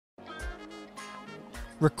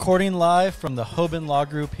Recording live from the Hoban Law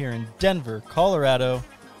Group here in Denver, Colorado,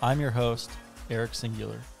 I'm your host, Eric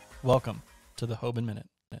Singular. Welcome to the Hoban Minute.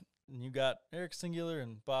 And you got Eric Singular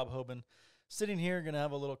and Bob Hoban sitting here, going to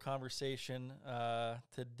have a little conversation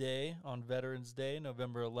today on Veterans Day,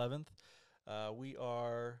 November 11th. We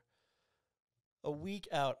are a week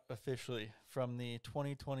out officially from the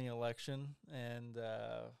 2020 election, and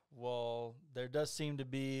while there does seem to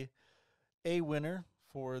be a winner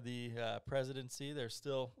for the presidency, there's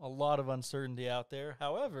still a lot of uncertainty out there.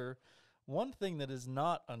 However, one thing that is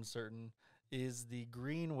not uncertain is the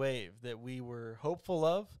green wave that we were hopeful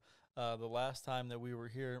of the last time that we were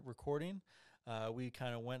here recording. We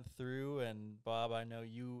kind of went through, and Bob, I know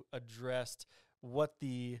you addressed what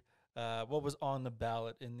was on the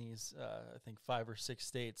ballot in these, I think, 5 or 6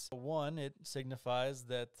 states. One, it signifies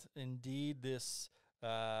that indeed this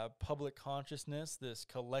public consciousness, this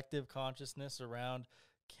collective consciousness around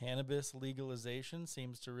cannabis legalization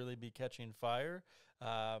seems to really be catching fire.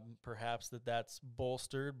 Perhaps that's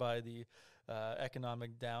bolstered by the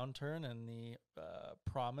economic downturn and the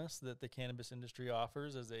promise that the cannabis industry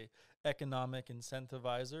offers as a economic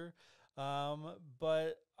incentivizer.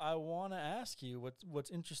 But I want to ask you, what's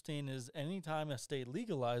interesting is anytime a state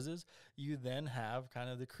legalizes, you then have kind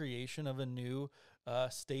of the creation of a new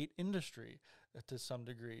state industry to some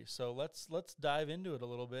degree. So let's dive into it a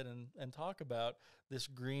little bit and talk about this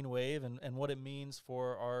green wave and what it means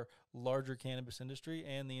for our larger cannabis industry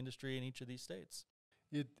and the industry in each of these states.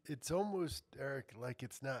 It's almost, Eric, like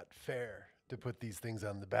it's not fair to put these things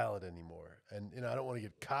on the ballot anymore. And I don't want to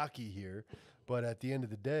get cocky here, but at the end of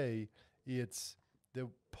the day, it's the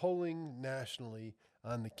polling nationally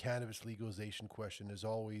on the cannabis legalization question is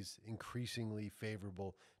always increasingly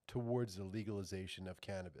favorable towards the legalization of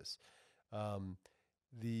cannabis.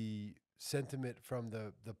 The sentiment from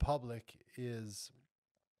the public is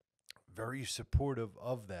very supportive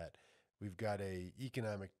of that. We've got a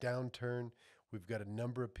economic downturn. We've got a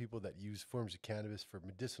number of people that use forms of cannabis for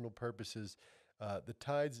medicinal purposes. The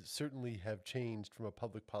tides certainly have changed from a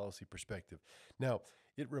public policy perspective. Now,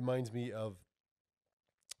 it reminds me of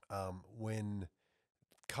when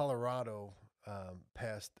Colorado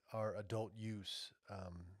passed our adult use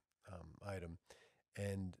item,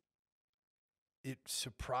 and it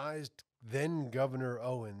surprised then Governor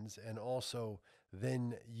Owens and also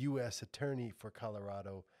then U.S. Attorney for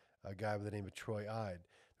Colorado, a guy by the name of Troy Ide.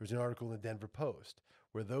 There was an article in the Denver Post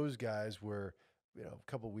where those guys were, a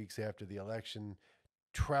couple of weeks after the election,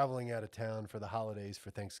 traveling out of town for the holidays for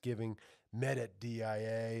Thanksgiving, met at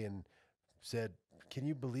DIA and said, "Can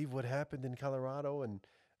you believe what happened in Colorado?" And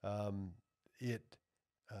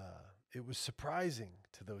it was surprising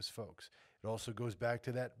to those folks. It also goes back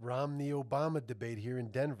to that Romney-Obama debate here in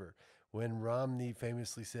Denver, when Romney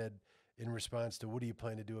famously said, in response to, "What do you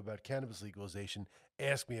plan to do about cannabis legalization?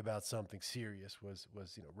 Ask me about something serious," was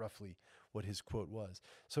roughly what his quote was.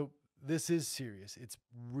 So this is serious. It's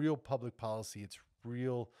real public policy. It's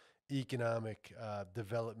real economic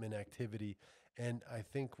development activity. And I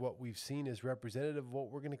think what we've seen is representative of what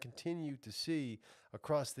we're going to continue to see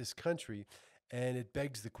across this country. And it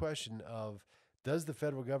begs the question of, does the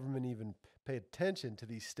federal government even pay attention to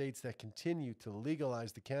these states that continue to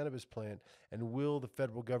legalize the cannabis plant? And will the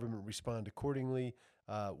federal government respond accordingly,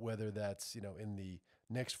 whether that's in the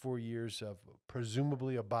next 4 years of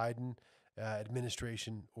presumably a Biden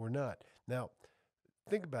administration or not? Now,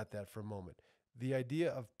 think about that for a moment. The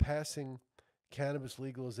idea of passing cannabis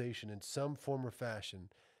legalization in some form or fashion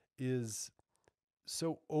is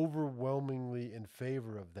so overwhelmingly in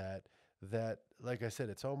favor of that, like I said,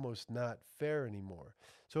 it's almost not fair anymore.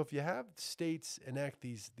 So if you have states enact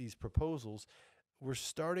these proposals, we're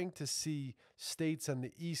starting to see states on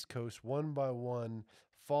the East Coast, one by one,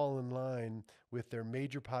 fall in line with their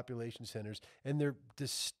major population centers and their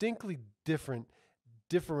distinctly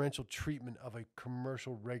differential treatment of a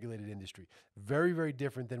commercial regulated industry. Very, very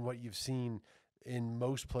different than what you've seen in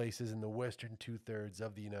most places in the western 2/3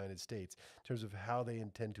 of the United States in terms of how they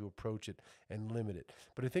intend to approach it and limit it.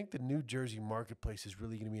 But I think the New Jersey marketplace is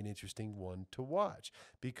really going to be an interesting one to watch,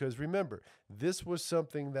 because remember, this was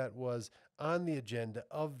something that was on the agenda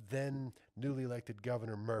of then newly elected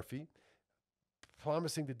Governor Murphy,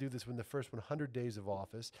 promising to do this within the first 100 days of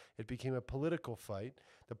office. It became a political fight.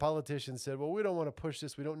 The politicians said, well, we don't want to push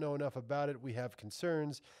this. We don't know enough about it. We have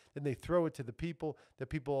concerns. Then they throw it to the people. The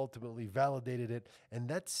people ultimately validated it. And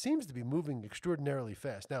that seems to be moving extraordinarily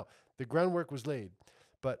fast. Now, the groundwork was laid,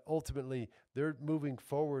 but ultimately they're moving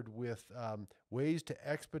forward with ways to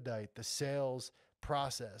expedite the sales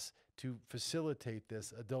process to facilitate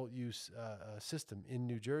this adult use system in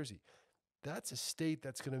New Jersey. That's a state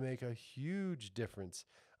that's going to make a huge difference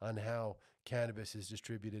on how cannabis is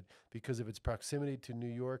distributed because of its proximity to New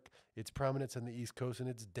York, its prominence on the East Coast, and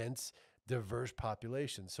its dense, diverse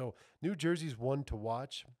population. So New Jersey's one to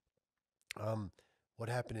watch. What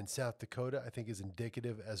happened in South Dakota, I think, is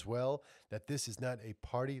indicative as well that this is not a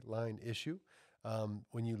party line issue.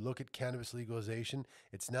 When you look at cannabis legalization,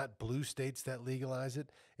 it's not blue states that legalize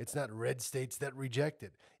it. It's not red states that reject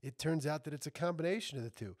it. It turns out that it's a combination of the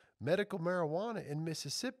two. Medical marijuana in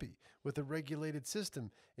Mississippi with a regulated system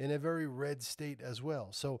in a very red state as well.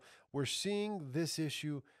 So we're seeing this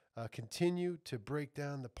issue continue to break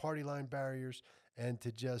down the party line barriers and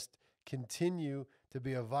to just continue to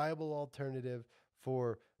be a viable alternative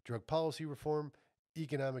for drug policy reform,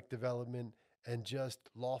 economic development, and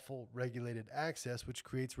just lawful regulated access, which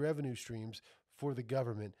creates revenue streams for the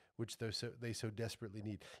government, which they so desperately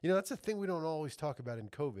need. You know, that's a thing we don't always talk about in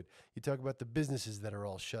COVID. You talk about the businesses that are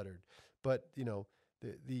all shuttered, but you know,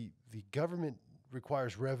 the government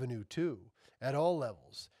requires revenue too at all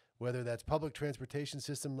levels, whether that's public transportation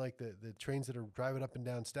system like the trains that are driving up and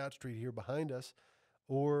down Stout Street here behind us,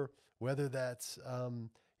 or whether that's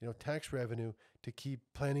tax revenue to keep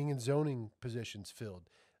planning and zoning positions filled.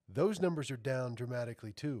 Those numbers are down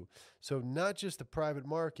dramatically too. So not just the private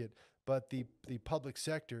market, but the public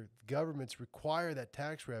sector, governments require that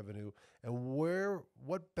tax revenue. And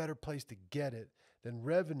what better place to get it than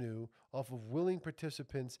revenue off of willing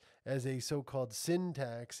participants as a so-called sin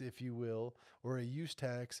tax, if you will, or a use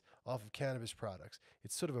tax off of cannabis products.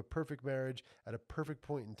 It's sort of a perfect marriage at a perfect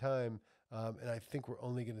point in time. And I think we're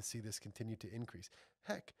only going to see this continue to increase.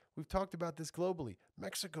 Heck, we've talked about this globally.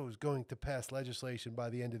 Mexico is going to pass legislation by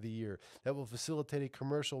the end of the year that will facilitate a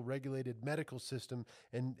commercial regulated medical system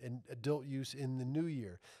and adult use in the new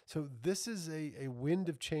year. So this is a wind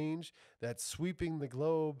of change that's sweeping the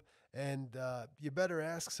globe, and you better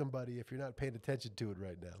ask somebody if you're not paying attention to it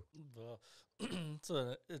right now. Well,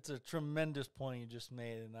 it's a tremendous point you just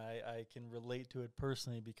made, and I can relate to it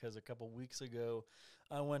personally because a couple weeks ago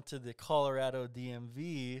I went to the Colorado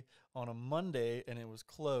DMV on a Monday and it was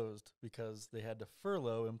closed because they had to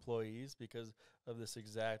furlough employees because of this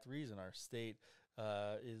exact reason. Our state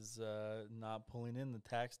is not pulling in the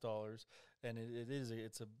tax dollars, and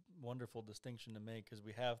it's a wonderful distinction to make because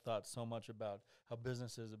we have thought so much about how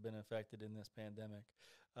businesses have been affected in this pandemic.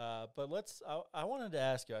 But I wanted to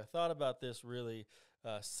ask you, I thought about this really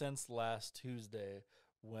since last Tuesday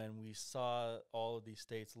when we saw all of these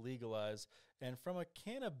states legalize. And from a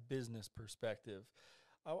cannabusiness perspective,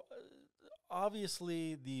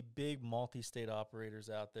 obviously the big multi-state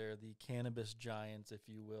operators out there, the cannabis giants, if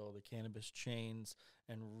you will, the cannabis chains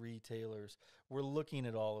and retailers, were looking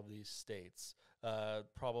at all of these states,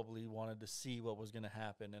 probably wanted to see what was going to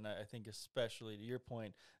happen. And I think especially to your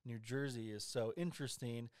point, New Jersey is so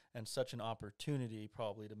interesting and such an opportunity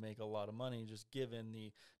probably to make a lot of money just given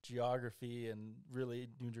the geography and really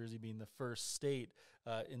New Jersey being the first state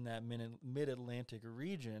in that mid-Atlantic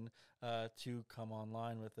region to come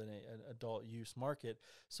online with an adult use market.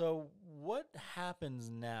 So what happens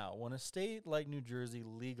now when a state like New Jersey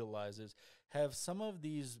legalizes? Have some of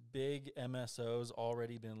these big MSOs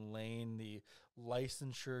already been laying the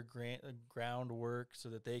licensure groundwork so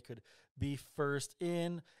that they could be first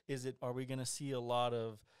in? Are we going to see a lot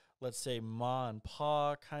of, let's say, ma and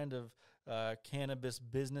pa kind of cannabis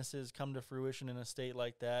businesses come to fruition in a state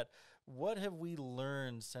like that? What have we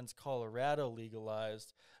learned since Colorado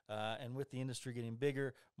legalized? And with the industry getting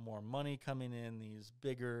bigger, more money coming in, these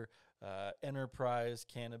bigger enterprise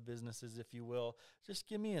cannabis businesses, if you will. Just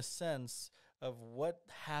give me a sense of what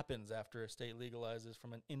happens after a state legalizes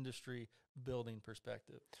from an industry building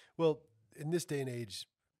perspective. Well, in this day and age,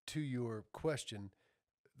 to your question,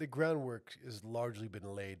 the groundwork has largely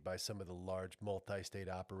been laid by some of the large multi-state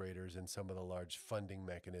operators and some of the large funding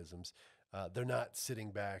mechanisms. They're not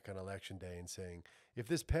sitting back on election day and saying, if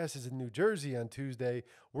this passes in New Jersey on Tuesday,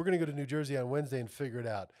 we're going to go to New Jersey on Wednesday and figure it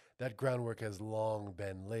out. That groundwork has long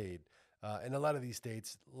been laid. And a lot of these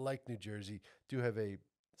states, like New Jersey, do have a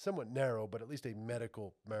somewhat narrow, but at least a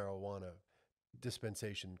medical marijuana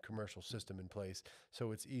dispensation commercial system in place.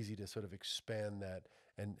 So it's easy to sort of expand that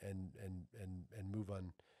and move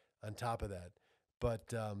on top of that.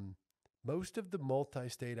 But most of the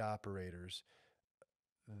multi-state operators,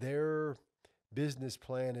 their business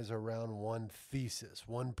plan is around one thesis,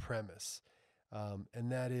 one premise,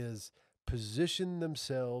 and that is position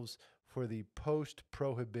themselves for the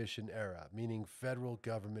post-prohibition era, meaning federal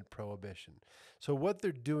government prohibition. So what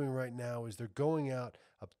they're doing right now is they're going out,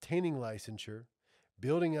 obtaining licensure,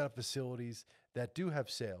 building out facilities that do have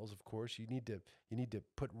sales. Of course, you need to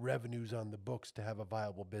put revenues on the books to have a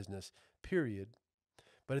viable business, period.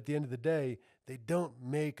 But at the end of the day, they don't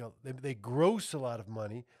they gross a lot of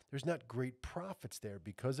money. There's not great profits there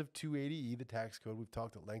because of 280E, the tax code. We've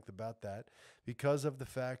talked at length about that. Because of the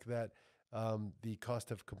fact that the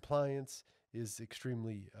cost of compliance is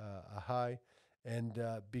extremely high, and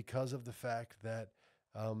because of the fact that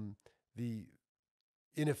the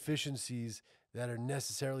inefficiencies that are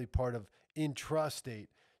necessarily part of intrastate,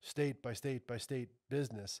 state by state by state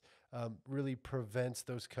business really prevents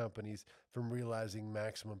those companies from realizing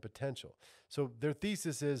maximum potential. So their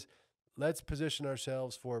thesis is, let's position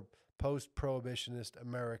ourselves for post-prohibitionist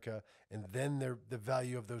America, and then the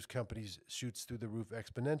value of those companies shoots through the roof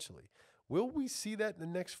exponentially. Will we see that in the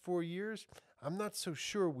next 4 years? I'm not so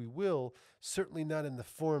sure we will, certainly not in the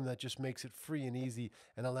form that just makes it free and easy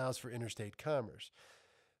and allows for interstate commerce.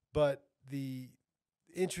 But the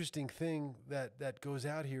interesting thing that goes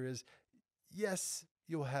out here is, yes,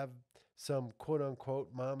 you'll have some quote unquote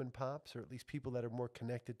mom and pops, or at least people that are more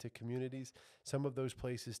connected to communities. Some of those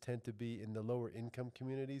places tend to be in the lower income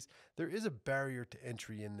communities. There is a barrier to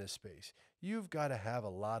entry in this space. You've got to have a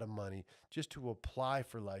lot of money just to apply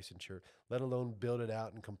for licensure, let alone build it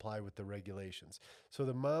out and comply with the regulations. So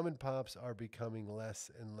the mom and pops are becoming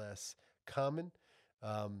less and less common.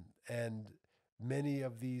 And many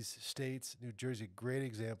of these states, New Jersey, great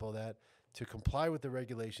example of that, to comply with the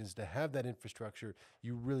regulations, to have that infrastructure,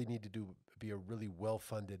 you really need to be a really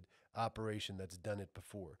well-funded operation that's done it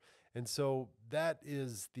before. And so that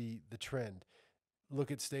is the trend.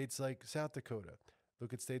 Look at states like South Dakota.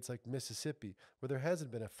 Look at states like Mississippi, where there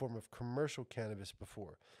hasn't been a form of commercial cannabis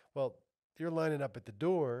before. Well, you're lining up at the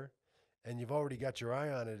door, and you've already got your eye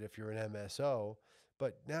on it if you're an MSO,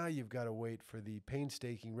 but now you've got to wait for the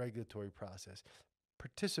painstaking regulatory process,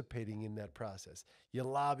 participating in that process. You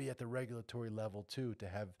lobby at the regulatory level too to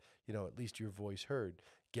have, at least your voice heard,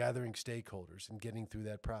 gathering stakeholders and getting through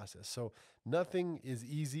that process. So nothing is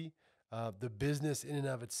easy. The business in and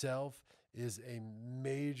of itself is a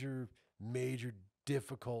major, major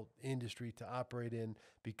difficult industry to operate in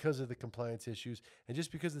because of the compliance issues and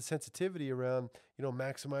just because of the sensitivity around,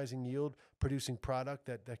 maximizing yield, producing product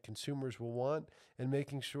that consumers will want, and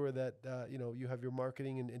making sure that, you have your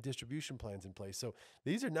marketing and distribution plans in place. So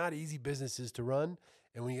these are not easy businesses to run.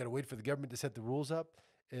 And when you got to wait for the government to set the rules up,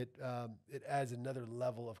 it adds another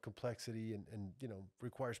level of complexity and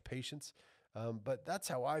requires patience. But that's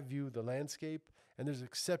how I view the landscape. And there's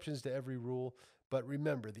exceptions to every rule. But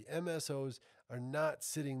remember, the MSOs are not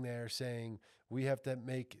sitting there saying we have to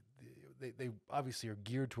they obviously are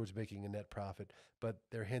geared towards making a net profit, but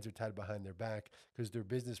their hands are tied behind their back because their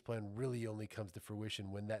business plan really only comes to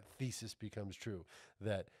fruition when that thesis becomes true,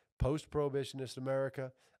 that post-prohibitionist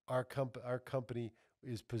America, our company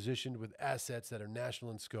is positioned with assets that are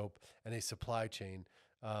national in scope and a supply chain.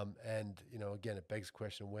 Again, it begs the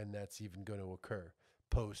question when that's even going to occur,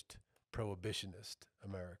 post-prohibitionist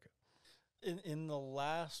America. In the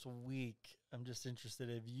last week, I'm just interested,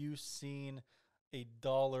 have you seen a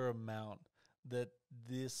dollar amount that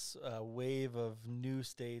this wave of new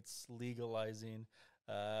states legalizing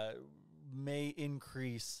may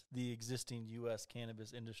increase the existing U.S.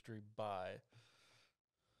 cannabis industry by?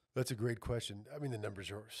 That's a great question. I mean, the numbers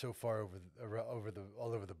are so far all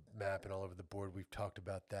over the map and all over the board. We've talked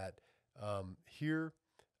about that. Here,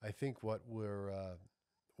 I think what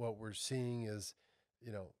we're seeing is,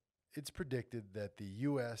 it's predicted that the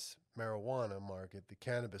U.S. marijuana market, the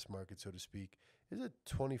cannabis market, so to speak, is a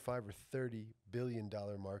 $25 or $30 billion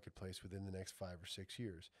marketplace within the next 5 or 6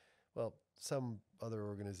 years. Well, some other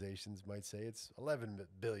organizations might say it's 11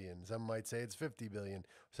 billion. Some might say it's 50 billion.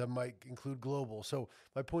 Some might include global. So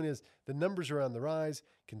my point is the numbers are on the rise.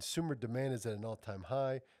 Consumer demand is at an all-time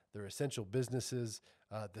high. They're essential businesses.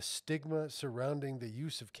 The stigma surrounding the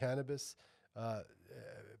use of cannabis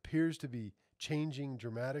appears to be changing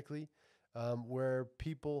dramatically, where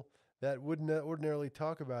people that wouldn't ordinarily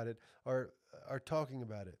talk about it are talking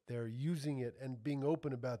about it. They're using it and being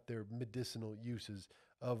open about their medicinal uses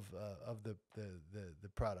of the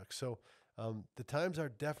product. So the times are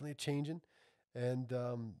definitely changing, and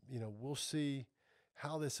we'll see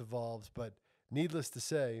how this evolves. But needless to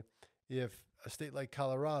say, if a state like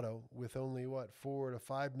Colorado, with only 4 to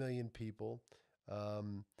 5 million people,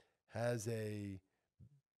 has a $1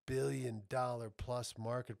 billion plus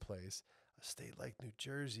marketplace, a state like New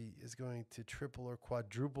Jersey is going to triple or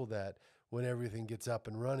quadruple that when everything gets up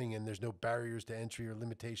and running and there's no barriers to entry or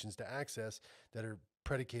limitations to access that are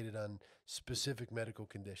predicated on specific medical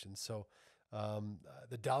conditions. So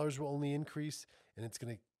the dollars will only increase, and it's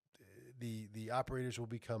going to the operators will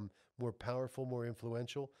become more powerful, more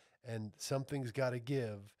influential, and something's got to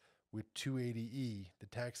give with 280E, the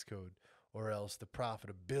tax code, or else the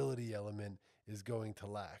profitability element is going to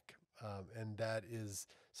lack. And that is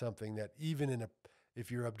something that even if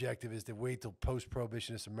your objective is to wait till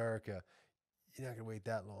post-prohibitionist America, you're not going to wait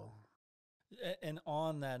that long. And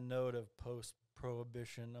on that note of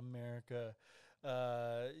post-prohibition America,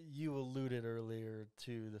 you alluded earlier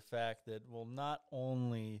to the fact that, well, not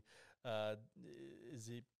only uh,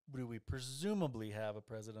 do we presumably have a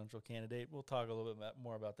presidential candidate, we'll talk a little bit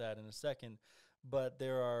more about that in a second, but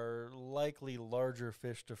there are likely larger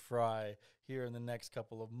fish to fry here in the next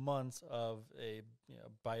couple of months of a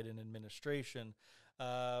Biden administration.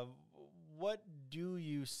 Uh, what do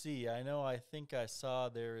you see? I think I saw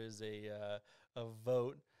there is a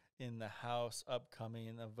vote in the House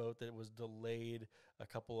upcoming, a vote that was delayed a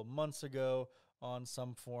couple of months ago on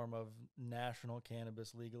some form of national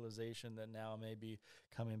cannabis legalization that now may be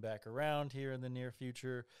coming back around here in the near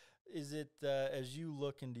future. Is it, as you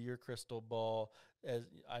look into your crystal ball, as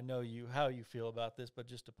I know how you feel about this, but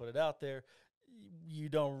just to put it out there, you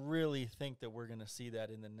don't really think that we're going to see that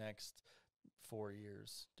in the next 4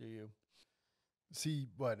 years, do you? See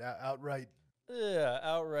what outright? Yeah,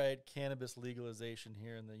 outright cannabis legalization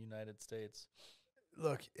here in the United States.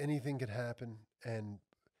 Look, anything could happen, and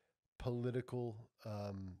political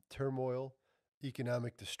turmoil,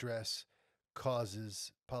 economic distress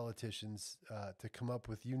causes politicians to come up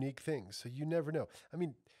with unique things. So you never know. I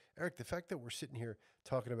mean, Eric, the fact that we're sitting here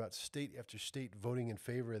talking about state after state voting in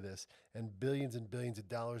favor of this and billions of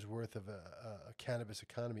dollars worth of a cannabis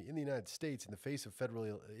economy in the United States in the face of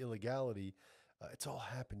federal illegality, it's all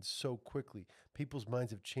happened so quickly. People's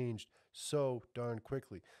minds have changed so darn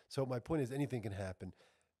quickly. So my point is anything can happen.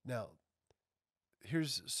 Now,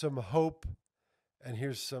 here's some hope and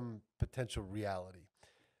here's some potential reality.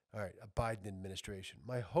 All right, a Biden administration.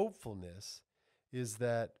 My hopefulness is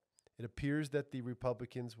that it appears that the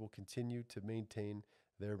Republicans will continue to maintain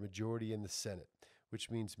their majority in the Senate, which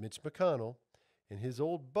means Mitch McConnell and his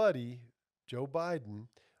old buddy, Joe Biden,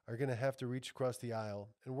 are going to have to reach across the aisle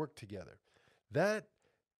and work together. That,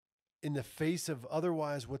 in the face of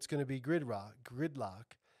otherwise what's going to be gridlock,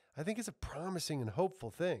 I think is a promising and hopeful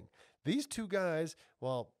thing. These two guys,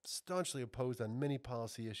 while staunchly opposed on many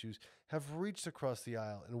policy issues, have reached across the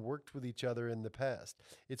aisle and worked with each other in the past.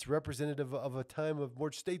 It's representative of a time of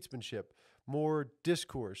more statesmanship, more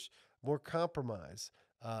discourse, more compromise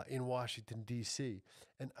in Washington, D.C.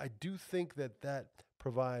 And I do think that that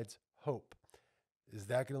provides hope. Is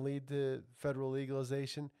that going to lead to federal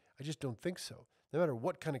legalization? I just don't think so. No matter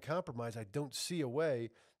what kind of compromise, I don't see a way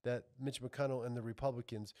that Mitch McConnell and the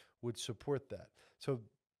Republicans would support that. So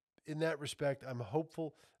in that respect, I'm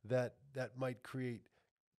hopeful that that might create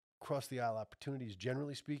cross-the-aisle opportunities,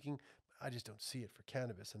 generally speaking. I just don't see it for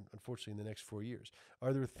cannabis, and unfortunately, in the next 4 years.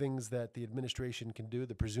 Are there things that the administration can do,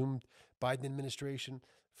 the presumed Biden administration,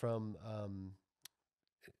 from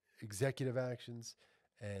executive actions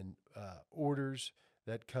and orders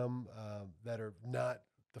that come that are not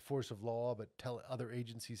the force of law, but tell other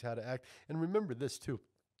agencies how to act? And remember this, too,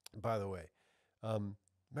 by the way.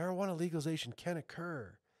 Marijuana legalization can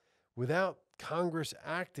occur without Congress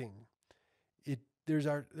acting.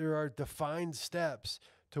 There are defined steps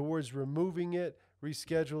towards removing it,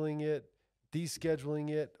 rescheduling it, descheduling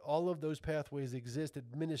it. All of those pathways exist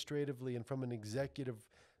administratively and from an executive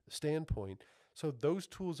standpoint. So those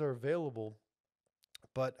tools are available,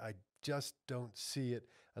 but I just don't see it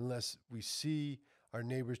unless we see our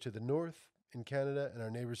neighbors to the north in Canada and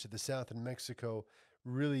our neighbors to the south in Mexico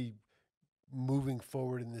really moving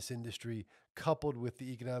forward in this industry, coupled with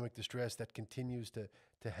the economic distress that continues to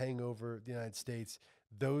hang over the United States.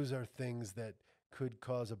 Those are things that could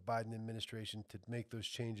cause a Biden administration to make those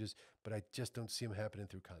changes, but I just don't see them happening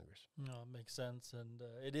through Congress. No, it makes sense. And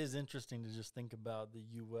it is interesting to just think about the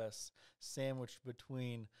U.S. sandwiched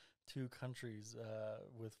between two countries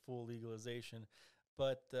with full legalization.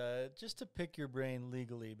 But just to pick your brain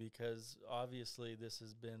legally, because obviously this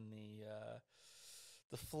has been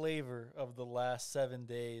the flavor of the last 7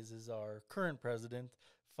 days, is our current president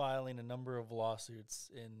filing a number of lawsuits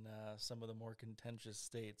in some of the more contentious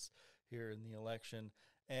states here in the election.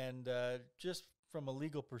 And just from a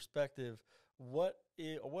legal perspective, what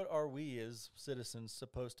are we as citizens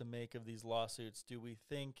supposed to make of these lawsuits? Do we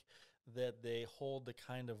think that they hold the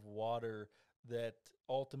kind of water that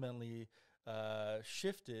ultimately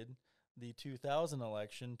shifted the 2000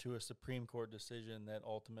 election to a Supreme Court decision that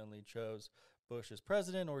ultimately chose Bush as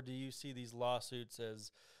president? Or do you see these lawsuits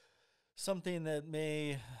as something that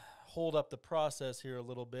may hold up the process here a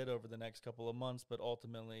little bit over the next couple of months, but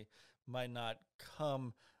ultimately might not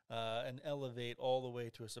come and elevate all the way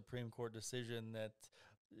to a Supreme Court decision that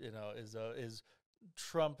is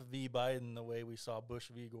Trump v. Biden the way we saw Bush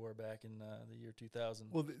v. Gore back in the year 2000.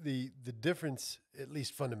 Well, the difference, at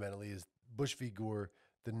least fundamentally, is Bush v. Gore.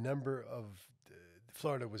 The number of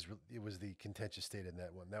Florida was the contentious state in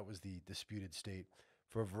that one. That was the disputed state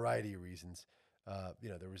for a variety of reasons.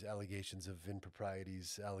 There was allegations of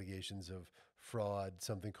improprieties, allegations of fraud,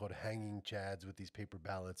 something called hanging chads with these paper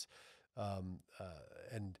ballots,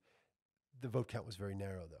 and the vote count was very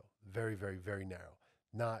narrow, though, very, very, very narrow.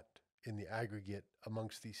 Not in the aggregate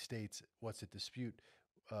amongst these states, what's at dispute,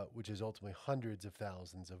 which is ultimately hundreds of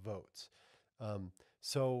thousands of votes.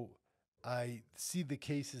 So I see the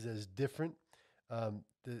cases as different.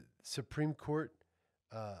 The Supreme Court,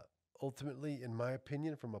 ultimately, in my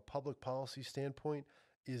opinion, from a public policy standpoint,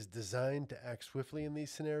 is designed to act swiftly in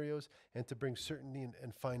these scenarios and to bring certainty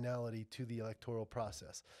and finality to the electoral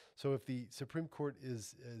process. So if the Supreme Court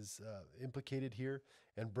is implicated here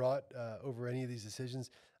and brought over any of these decisions,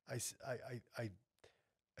 I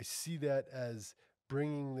see that as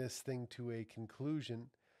bringing this thing to a conclusion.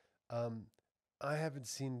 I haven't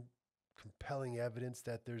seen compelling evidence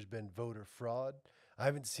that there's been voter fraud. I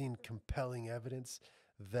haven't seen compelling evidence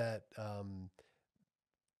that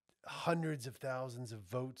hundreds of thousands of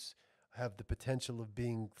votes have the potential of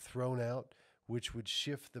being thrown out, which would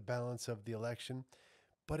shift the balance of the election.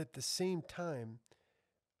 But at the same time,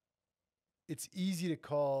 it's easy to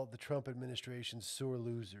call the Trump administration sore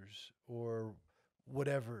losers or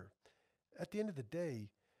whatever. At the end of the day,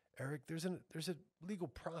 Eric, there's a legal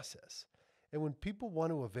process. And when people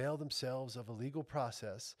want to avail themselves of a legal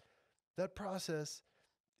process, that process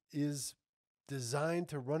is designed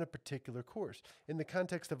to run a particular course. In the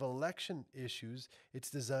context of election issues, it's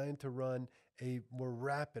designed to run a more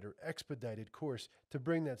rapid or expedited course to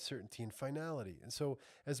bring that certainty and finality. And so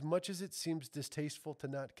as much as it seems distasteful to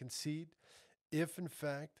not concede, if in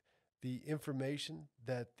fact the information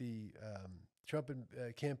that the Trump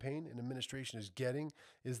campaign and administration is getting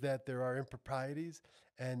is that there are improprieties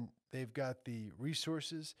and they've got the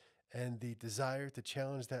resources and the desire to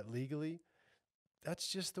challenge that legally, that's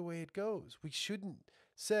just the way it goes. We shouldn't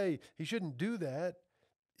say he shouldn't do that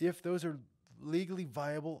if those are legally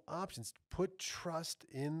viable options. Put trust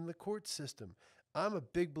in the court system. I'm a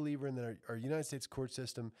big believer in that our United States court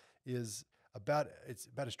system is about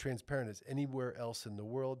as transparent as anywhere else in the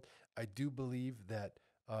world. I do believe that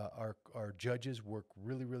our judges work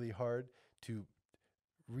really, really hard to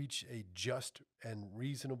reach a just and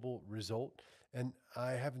reasonable result. And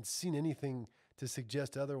I haven't seen anything to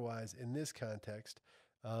suggest otherwise in this context.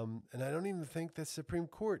 And I don't even think the Supreme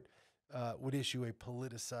Court would issue a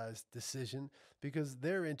politicized decision because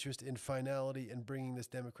their interest in finality and bringing this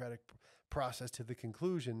democratic process to the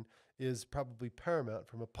conclusion is probably paramount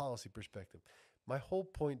from a policy perspective. My whole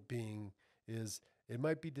point being is it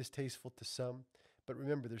might be distasteful to some, but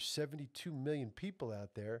remember there's 72 million people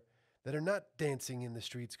out there that are not dancing in the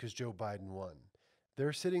streets because Joe Biden won.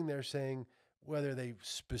 They're sitting there saying whether they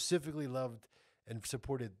specifically loved and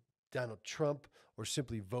supported Donald Trump or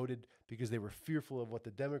simply voted because they were fearful of what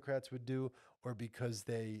the Democrats would do or because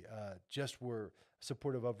they just were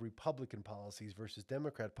supportive of Republican policies versus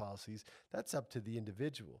Democrat policies, that's up to the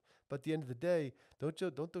individual. But at the end of the day,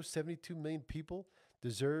 don't those 72 million people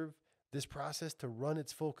deserve this process to run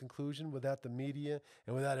its full conclusion without the media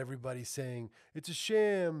and without everybody saying, it's a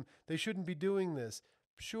sham, they shouldn't be doing this?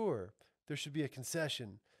 Sure, there should be a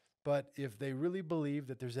concession. But if they really believe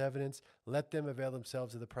that there's evidence, let them avail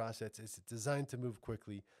themselves of the process. It's designed to move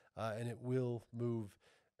quickly, and it will move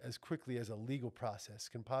as quickly as a legal process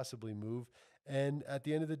can possibly move. And at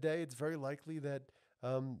the end of the day, it's very likely that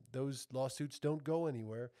those lawsuits don't go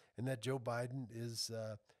anywhere and that Joe Biden is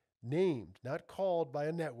named, not called by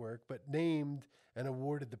a network, but named and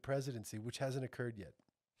awarded the presidency, which hasn't occurred yet.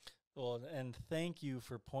 Well, and thank you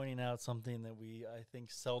for pointing out something that I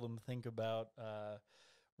think, seldom think about,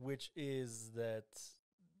 which is that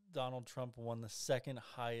Donald Trump won the second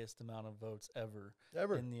highest amount of votes ever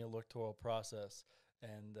in the electoral process.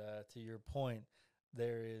 And to your point,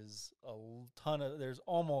 there's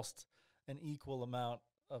almost an equal amount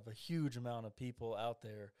of a huge amount of people out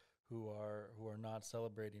there who are not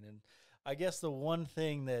celebrating. And I guess the one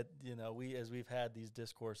thing that, as we've had these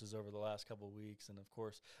discourses over the last couple of weeks, and of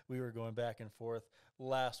course we were going back and forth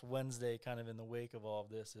last Wednesday kind of in the wake of all of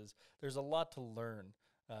this, is there's a lot to learn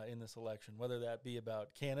in this election, whether that be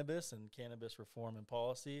about cannabis and cannabis reform and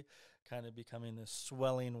policy kind of becoming this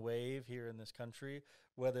swelling wave here in this country,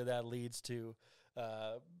 whether that leads to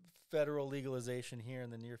federal legalization here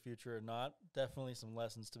in the near future or not. Definitely some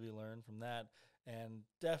lessons to be learned from that, and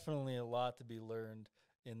definitely a lot to be learned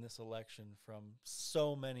in this election from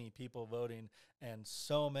so many people voting, and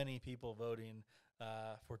so many people voting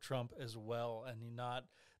for Trump as well, and not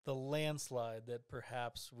the landslide that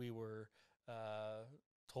perhaps we were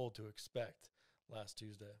told to expect last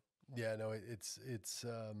Tuesday. Yeah, no,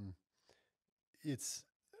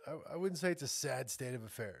 I wouldn't say it's a sad state of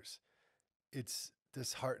affairs. It's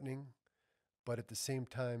disheartening, but at the same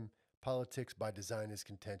time, politics by design is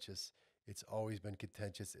contentious. It's always been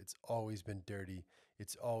contentious. It's always been dirty.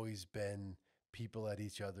 It's always been people at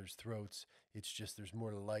each other's throats. It's just there's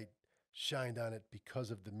more light shined on it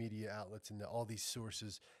because of the media outlets and all these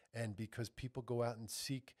sources, and because people go out and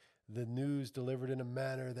seek the news delivered in a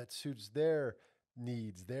manner that suits their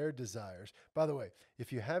needs, their desires. By the way,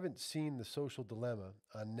 if you haven't seen The Social Dilemma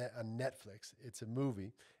on Netflix, it's a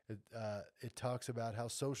movie. It talks about how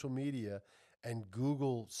social media and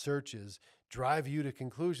Google searches drive you to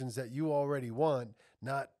conclusions that you already want,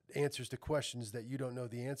 not answers to questions that you don't know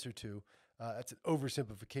the answer to. That's an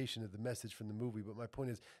oversimplification of the message from the movie, but my point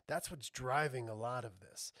is that's what's driving a lot of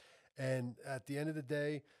this. And at the end of the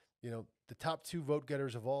day, the top 2 vote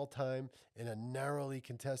getters of all time in a narrowly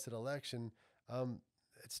contested election,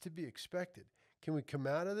 it's to be expected. Can we come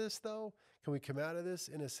out of this, though? Can we come out of this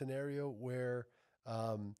in a scenario where,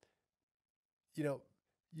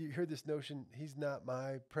 you heard this notion, he's not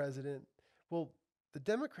my president? Well, the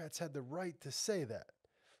Democrats had the right to say that.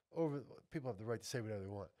 People have the right to say whatever they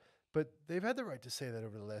want. But they've had the right to say that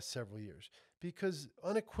over the last several years, because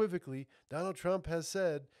unequivocally, Donald Trump has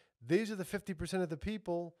said, these are the 50% of the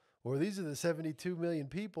people, or these are the 72 million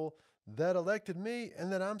people that elected me and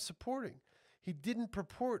that I'm supporting. He didn't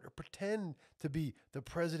purport or pretend to be the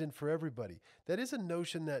president for everybody. That is a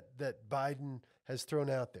notion that Biden has thrown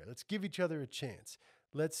out there. Let's give each other a chance.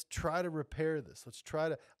 Let's try to repair this.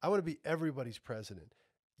 I want to be everybody's president.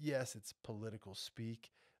 Yes, it's political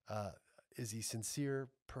speak. Is he sincere?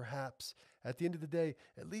 Perhaps. At the end of the day,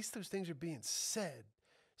 at least those things are being said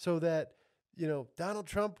so that, Donald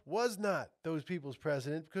Trump was not those people's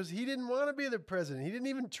president because he didn't want to be the president. He didn't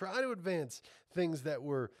even try to advance things that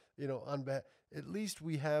were, on bad. At least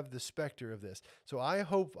we have the specter of this. So I'm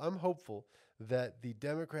hopeful that the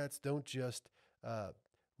Democrats don't just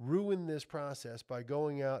ruin this process by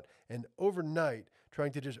going out and overnight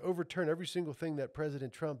trying to just overturn every single thing that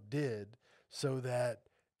President Trump did so that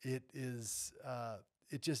it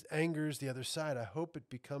just angers the other side. I hope it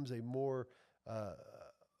becomes a more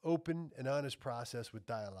open and honest process with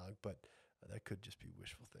dialogue, but that could just be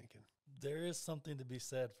wishful thinking. There is something to be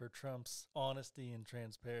said for Trump's honesty and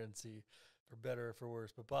transparency, for better or for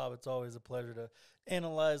worse. But Bob, it's always a pleasure to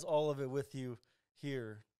analyze all of it with you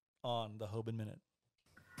here on the Hoban Minute.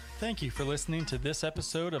 Thank you for listening to this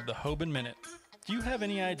episode of the Hoban Minute. Do you have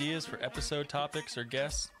any ideas for episode topics or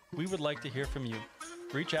guests? We would like to hear from you.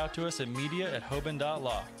 Reach out to us at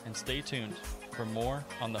media@hoban.law and stay tuned for more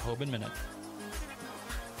on the Hoban Minute.